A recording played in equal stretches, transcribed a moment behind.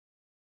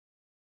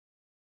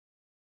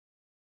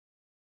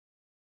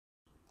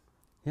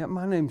Yeah,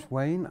 my name's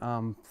Wayne,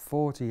 I'm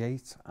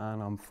 48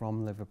 and I'm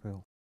from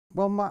Liverpool.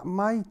 Well,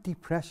 my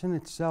depression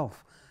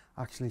itself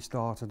actually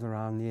started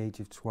around the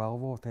age of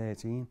 12 or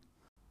 13.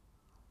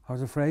 I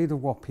was afraid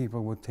of what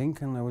people would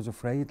think, and I was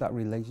afraid that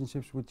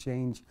relationships would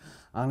change,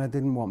 and I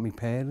didn't want my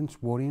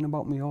parents worrying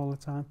about me all the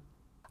time.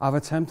 I've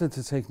attempted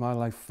to take my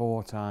life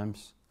 4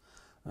 times.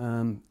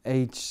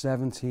 Age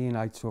 17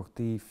 I took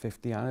the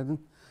 50 anidin.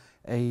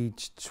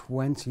 Age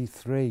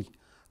 23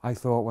 I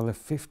thought, well, if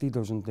 50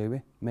 doesn't do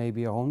it,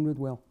 maybe 100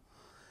 will.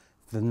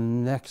 The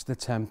next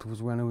attempt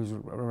was when I was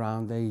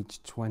around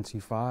age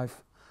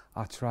 25.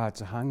 I tried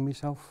to hang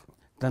myself.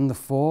 Then the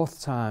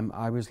 4th time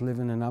I was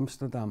living in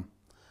Amsterdam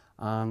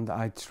and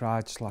I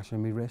tried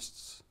slashing my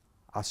wrists.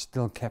 I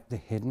still kept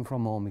it hidden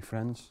from all my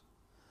friends.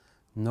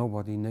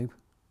 Nobody knew.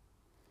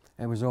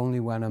 It was only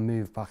when I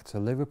moved back to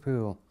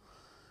Liverpool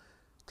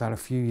that a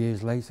few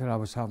years later I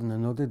was having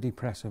another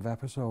depressive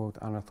episode,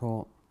 and I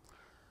thought,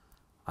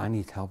 I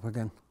need help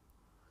again.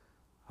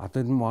 I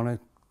didn't want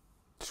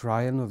to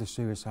try another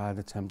suicide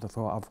attempt. I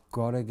thought, I've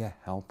got to get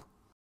help.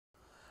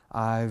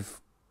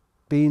 I've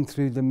been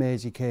through the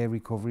Merseycare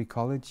Recovery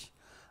College.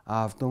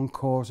 I've done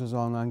courses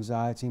on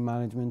anxiety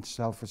management,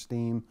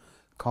 self-esteem,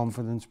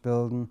 confidence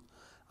building.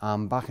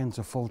 I'm back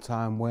into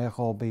full-time work,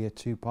 albeit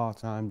 2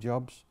 part-time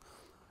jobs.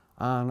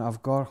 And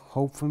I've got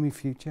hope for my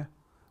future,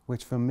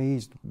 which for me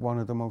is one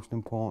of the most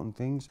important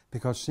things.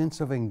 Because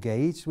since I've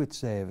engaged with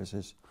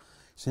services,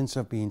 since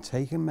I've been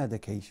taking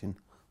medication,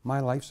 my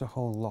life's a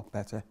whole lot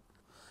better.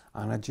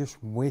 And I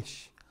just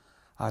wish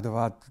I'd have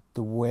had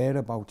the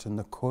whereabouts and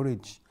the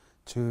courage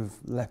to have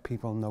let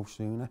people know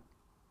sooner.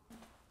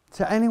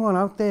 To anyone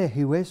out there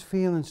who is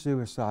feeling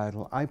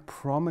suicidal, I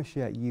promise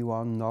you, you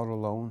are not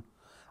alone.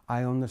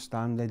 I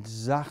understand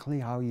exactly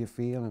how you're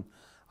feeling.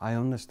 I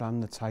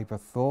understand the type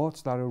of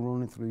thoughts that are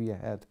running through your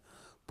head.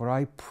 But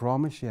I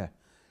promise you,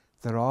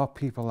 there are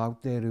people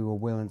out there who are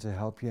willing to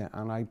help you.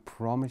 And I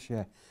promise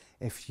you,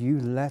 if you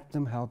let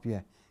them help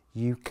you,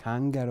 you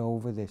can get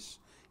over this.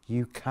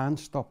 You can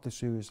stop the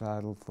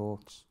suicidal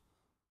thoughts.